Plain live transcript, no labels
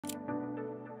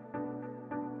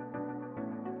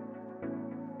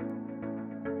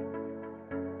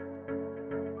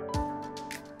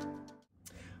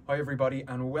Hi everybody,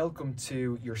 and welcome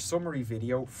to your summary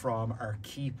video from our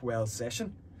KeepWell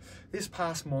session. This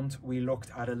past month we looked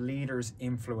at a leader's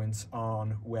influence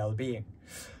on well-being.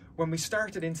 When we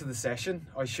started into the session,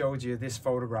 I showed you this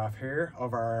photograph here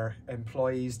of our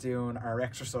employees doing our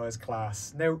exercise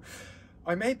class. Now,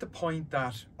 I made the point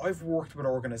that I've worked with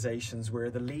organisations where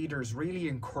the leaders really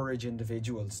encourage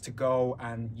individuals to go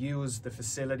and use the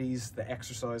facilities, the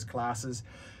exercise classes,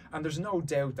 and there's no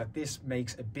doubt that this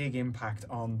makes a big impact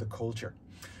on the culture.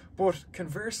 But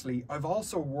conversely, I've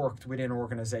also worked within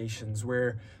organisations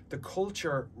where the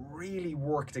culture really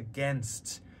worked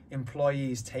against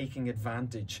employees taking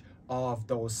advantage of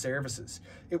those services.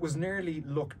 It was nearly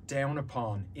looked down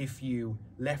upon if you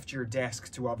left your desk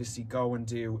to obviously go and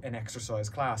do an exercise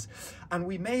class. And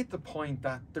we made the point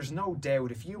that there's no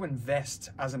doubt if you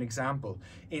invest, as an example,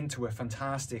 into a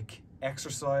fantastic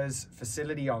exercise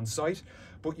facility on site,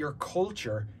 but your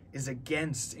culture is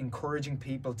against encouraging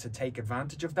people to take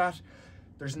advantage of that,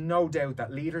 there's no doubt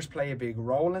that leaders play a big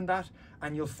role in that,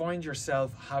 and you'll find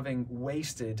yourself having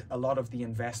wasted a lot of the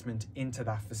investment into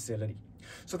that facility.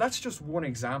 So that's just one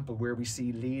example where we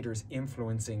see leaders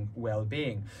influencing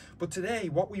well-being. But today,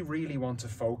 what we really want to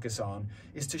focus on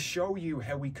is to show you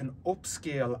how we can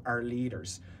upskill our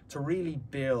leaders to really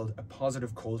build a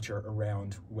positive culture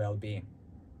around well-being.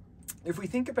 If we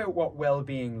think about what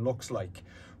well-being looks like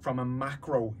from a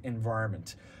macro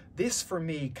environment, this for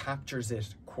me captures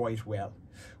it quite well.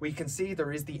 We can see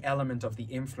there is the element of the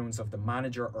influence of the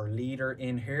manager or leader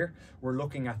in here. We're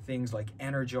looking at things like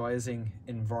energizing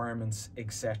environments,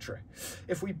 etc.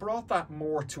 If we brought that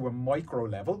more to a micro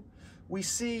level, we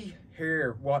see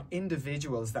here what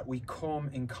individuals that we come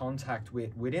in contact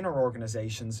with within our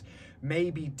organizations may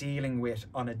be dealing with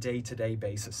on a day-to-day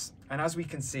basis. And as we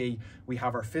can see, we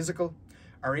have our physical,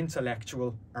 our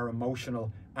intellectual, our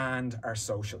emotional, and our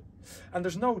social. And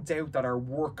there's no doubt that our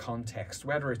work context,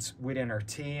 whether it's within our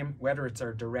team, whether it's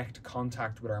our direct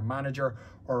contact with our manager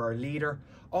or our leader,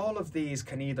 all of these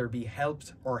can either be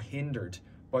helped or hindered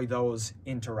by those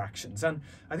interactions. And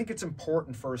I think it's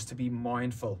important for us to be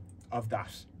mindful of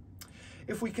that.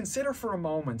 If we consider for a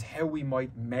moment how we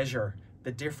might measure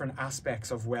the different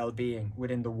aspects of well-being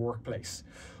within the workplace,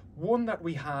 one that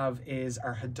we have is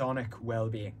our hedonic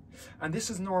well-being, and this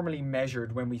is normally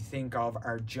measured when we think of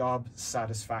our job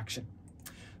satisfaction.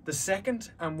 The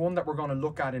second, and one that we're going to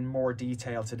look at in more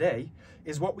detail today,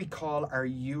 is what we call our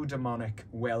eudaimonic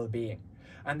well-being,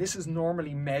 and this is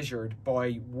normally measured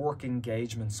by work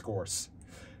engagement scores.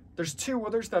 There's two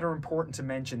others that are important to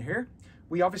mention here.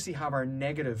 We obviously have our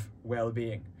negative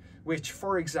well-being, which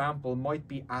for example might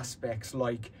be aspects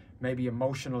like maybe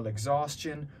emotional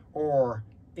exhaustion or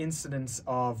incidents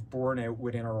of burnout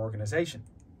within our organization.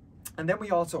 And then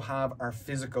we also have our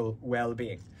physical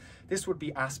well-being. This would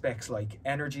be aspects like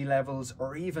energy levels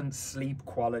or even sleep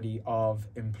quality of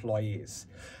employees.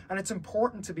 And it's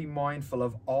important to be mindful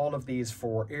of all of these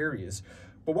four areas.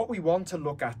 But what we want to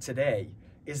look at today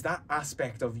is that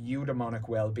aspect of eudaimonic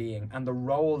well-being and the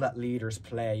role that leaders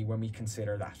play when we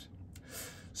consider that.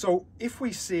 So if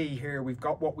we see here, we've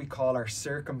got what we call our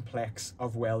circumplex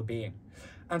of well-being.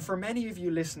 And for many of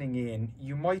you listening in,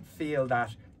 you might feel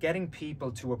that getting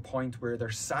people to a point where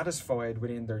they're satisfied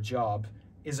within their job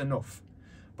is enough.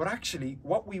 But actually,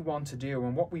 what we want to do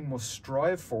and what we must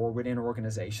strive for within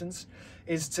organizations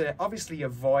is to obviously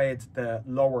avoid the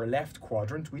lower left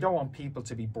quadrant. We don't want people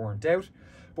to be burnt out,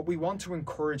 but we want to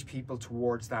encourage people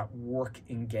towards that work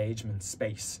engagement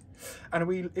space.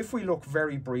 And if we look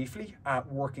very briefly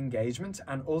at work engagement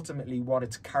and ultimately what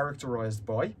it's characterized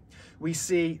by, we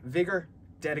see vigor,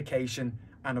 dedication,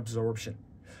 and absorption.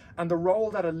 And the role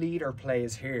that a leader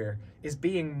plays here is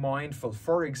being mindful,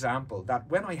 for example, that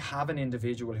when I have an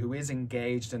individual who is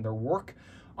engaged in their work,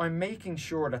 I'm making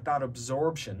sure that that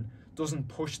absorption doesn't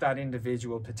push that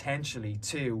individual potentially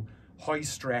to high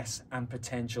stress and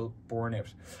potential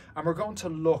burnout. And we're going to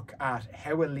look at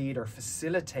how a leader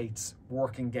facilitates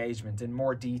work engagement in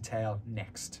more detail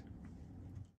next.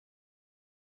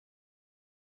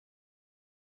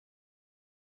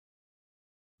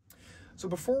 So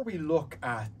before we look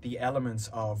at the elements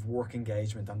of work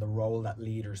engagement and the role that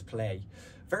leaders play,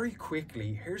 very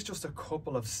quickly, here's just a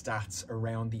couple of stats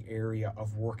around the area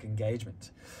of work engagement.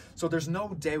 So there's no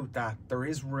doubt that there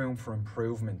is room for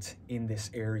improvement in this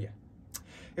area.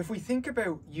 If we think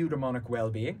about eudaimonic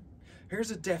well-being,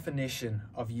 here's a definition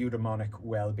of eudaimonic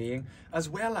well-being, as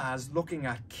well as looking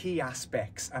at key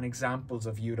aspects and examples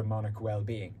of eudaimonic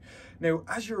well-being. Now,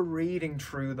 as you're reading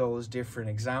through those different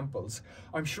examples,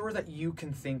 I'm sure that you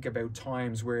can think about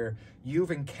times where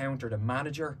you've encountered a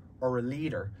manager or a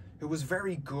leader who was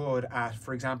very good at,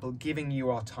 for example, giving you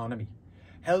autonomy,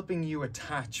 helping you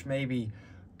attach maybe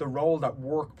the role that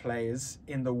work plays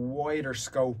in the wider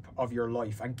scope of your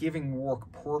life and giving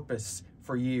work purpose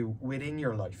for you within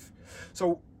your life.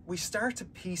 So we start to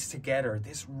piece together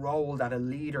this role that a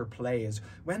leader plays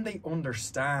when they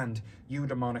understand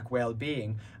eudaimonic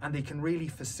well-being, and they can really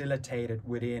facilitate it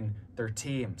within their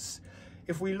teams.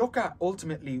 If we look at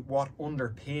ultimately what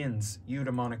underpins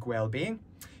eudaimonic well-being,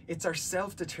 it's our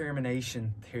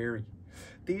self-determination theory.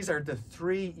 These are the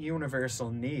 3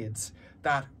 universal needs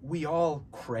that we all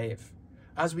crave.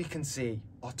 As we can see,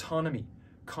 autonomy,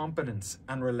 competence,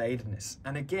 and relatedness.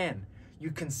 And again,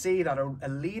 you can see that a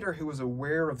leader who is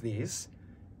aware of these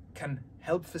can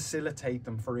help facilitate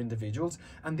them for individuals.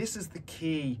 And this is the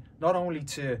key not only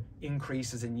to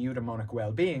increases in eudaimonic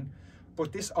well-being,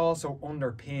 but this also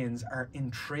underpins our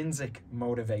intrinsic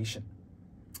motivation.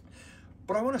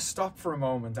 But I want to stop for a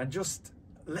moment and just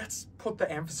let's put the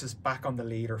emphasis back on the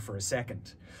leader for a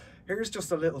second. Here's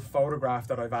just a little photograph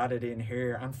that I've added in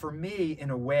here. And for me,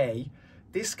 in a way,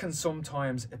 this can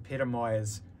sometimes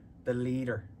epitomize the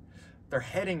leader. They're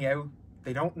heading out.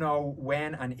 They don't know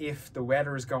when and if the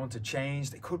weather is going to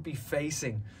change. They could be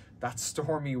facing that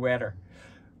stormy weather.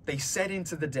 They set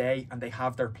into the day and they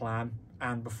have their plan.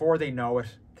 And before they know it,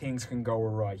 things can go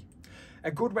awry.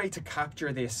 A good way to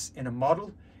capture this in a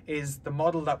model is the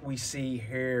model that we see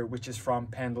here, which is from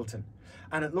Pendleton.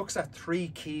 And it looks at 3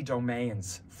 key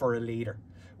domains for a leader.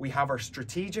 We have our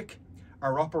strategic,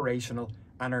 our operational,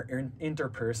 and our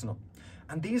interpersonal.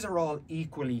 And these are all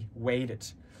equally weighted.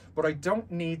 But I don't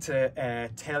need to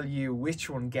tell you which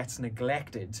one gets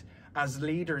neglected as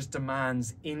leaders'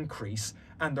 demands increase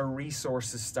and their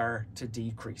resources start to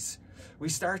decrease. We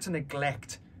start to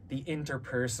neglect the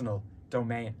interpersonal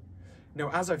domain. Now,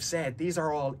 as I've said, these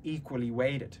are all equally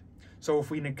weighted. So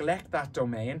if we neglect that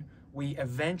domain, we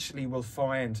eventually will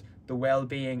find the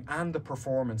well-being and the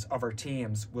performance of our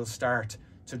teams will start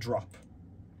to drop.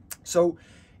 So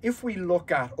if we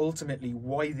look at ultimately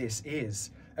why this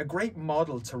is, a great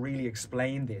model to really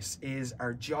explain this is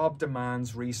our job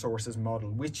demands resources model,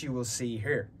 which you will see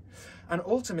here. And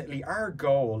ultimately our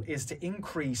goal is to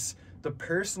increase the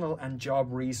personal and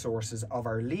job resources of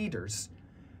our leaders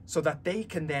so that they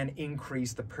can then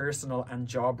increase the personal and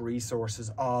job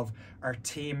resources of our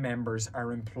team members,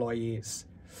 our employees.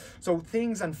 So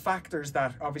things and factors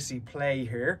that obviously play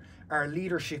here are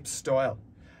leadership style.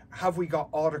 Have we got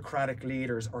autocratic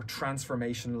leaders or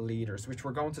transformational leaders, which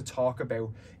we're going to talk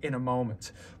about in a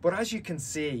moment. But as you can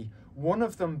see, one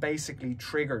of them basically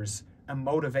triggers a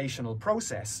motivational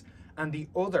process and the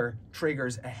other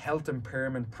triggers a health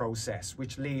impairment process,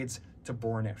 which leads to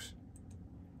burnout.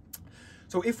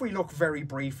 So if we look very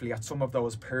briefly at some of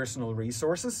those personal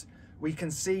resources, we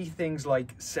can see things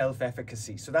like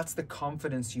self-efficacy. So that's the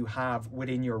confidence you have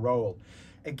within your role.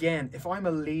 Again, if I'm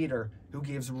a leader who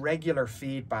gives regular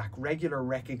feedback, regular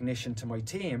recognition to my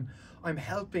team, I'm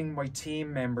helping my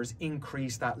team members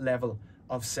increase that level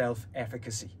of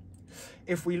self-efficacy.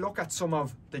 If we look at some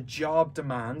of the job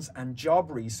demands and job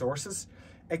resources,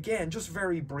 again, just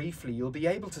very briefly, you'll be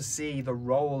able to see the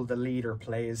role the leader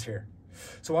plays here.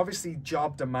 So obviously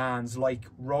job demands like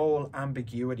role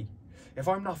ambiguity. If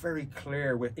I'm not very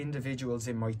clear with individuals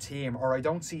in my team, or I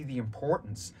don't see the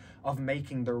importance of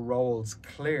making their roles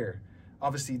clear,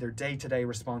 obviously their day-to-day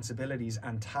responsibilities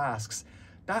and tasks,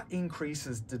 that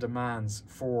increases the demands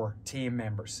for team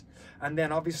members. And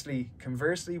then obviously,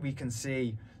 conversely, we can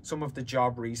see some of the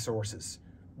job resources.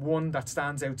 One that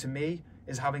stands out to me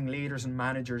is having leaders and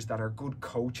managers that are good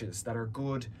coaches, that are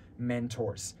good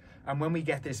mentors. And when we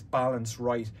get this balance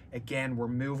right, again, we're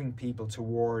moving people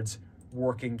towards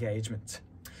work engagement.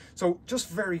 So just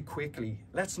very quickly,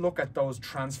 let's look at those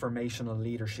transformational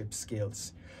leadership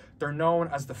skills. They're known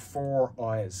as the 4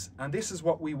 I's, and this is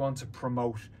what we want to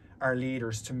promote our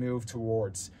leaders to move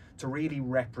towards, to really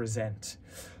represent.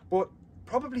 But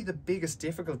probably the biggest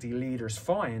difficulty leaders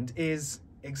find is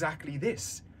exactly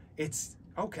this. It's,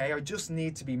 okay, I just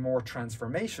need to be more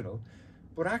transformational,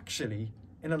 but actually,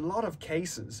 in a lot of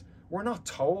cases, we're not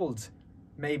told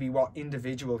maybe what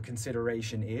individual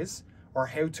consideration is or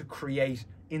how to create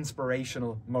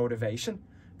inspirational motivation.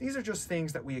 These are just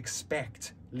things that we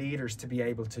expect leaders to be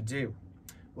able to do.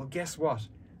 Well, guess what?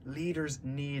 Leaders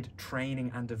need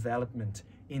training and development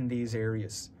in these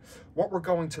areas. What we're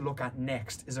going to look at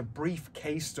next is a brief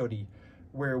case study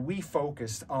where we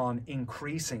focused on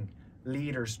increasing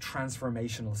leaders'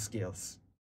 transformational skills.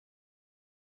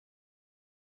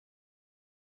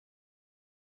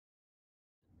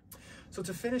 So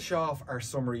to finish off our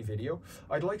summary video,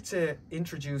 I'd like to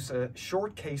introduce a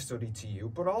short case study to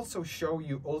you, but also show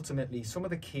you ultimately some of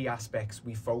the key aspects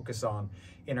we focus on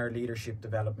in our leadership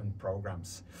development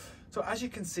programs. So as you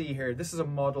can see here, this is a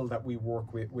model that we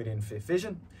work with within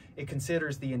Fitvision. It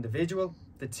considers the individual,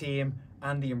 the team,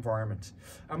 and the environment.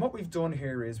 And what we've done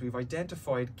here is we've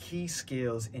identified key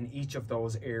skills in each of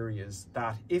those areas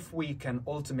that if we can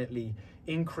ultimately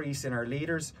increase in our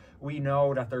leaders, we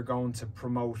know that they're going to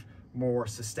promote more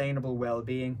sustainable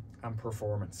well-being and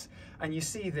performance. And you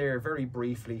see there very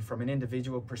briefly, from an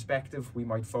individual perspective, we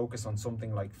might focus on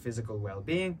something like physical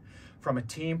well-being. From a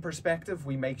team perspective,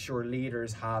 we make sure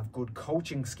leaders have good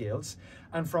coaching skills.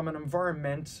 And from an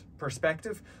environment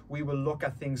perspective, we will look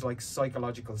at things like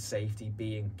psychological safety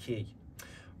being key.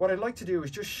 What I'd like to do is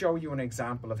just show you an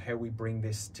example of how we bring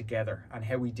this together and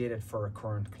how we did it for a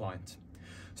current client.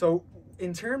 So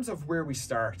in terms of where we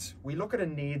start, we look at a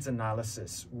needs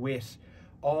analysis with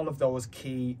all of those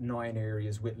key 9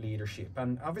 areas with leadership.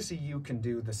 And obviously you can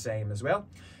do the same as well.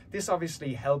 This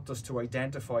obviously helped us to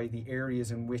identify the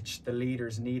areas in which the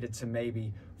leaders needed to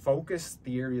maybe focus,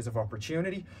 the areas of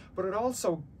opportunity, but it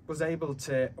also was able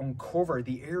to uncover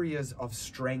the areas of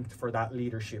strength for that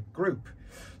leadership group.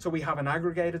 So we have an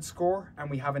aggregated score and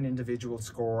we have an individual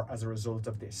score as a result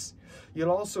of this.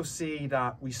 You'll also see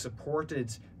that we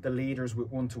supported the leaders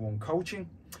with one-to-one coaching.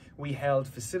 We held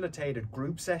facilitated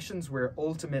group sessions where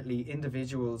ultimately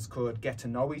individuals could get to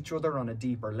know each other on a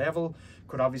deeper level,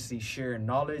 could obviously share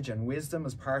knowledge and wisdom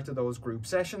as part of those group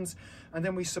sessions. And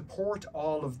then we support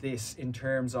all of this in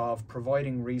terms of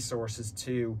providing resources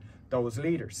to those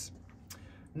leaders.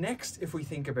 Next, if we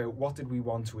think about what did we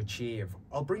want to achieve,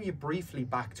 I'll bring you briefly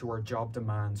back to our job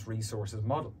demands resources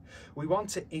model. We want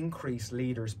to increase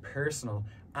leaders' personal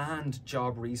and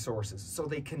job resources so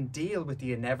they can deal with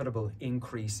the inevitable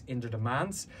increase in their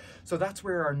demands. So that's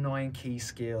where our 9 key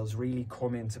skills really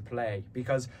come into play,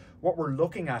 because what we're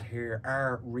looking at here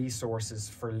are resources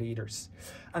for leaders.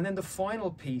 And then the final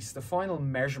piece, the final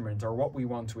measurement, or what we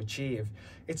want to achieve,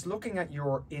 it's looking at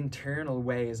your internal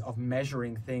ways of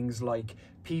measuring things like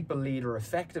people leader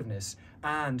effectiveness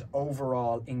and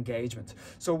overall engagement.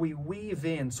 So we weave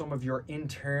in some of your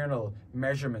internal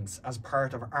measurements as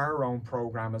part of our own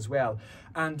program as well.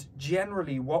 And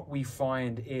generally what we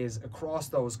find is across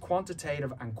those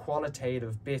quantitative and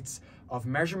qualitative bits of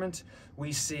measurement,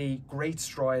 we see great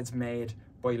strides made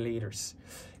by leaders.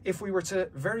 If we were to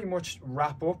very much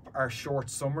wrap up our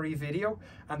short summary video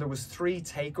and there was 3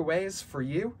 takeaways for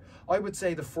you, I would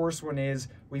say the first one is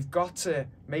we've got to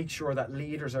make sure that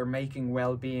leaders are making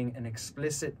well-being an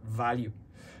explicit value.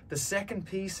 The second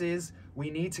piece is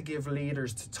we need to give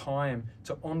leaders time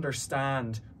to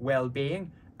understand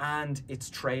well-being and its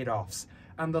trade-offs.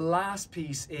 And the last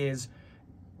piece is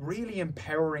really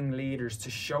empowering leaders to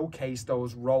showcase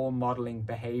those role modeling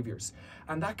behaviors.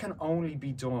 And that can only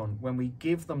be done when we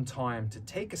give them time to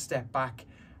take a step back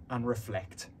and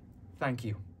reflect. Thank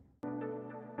you.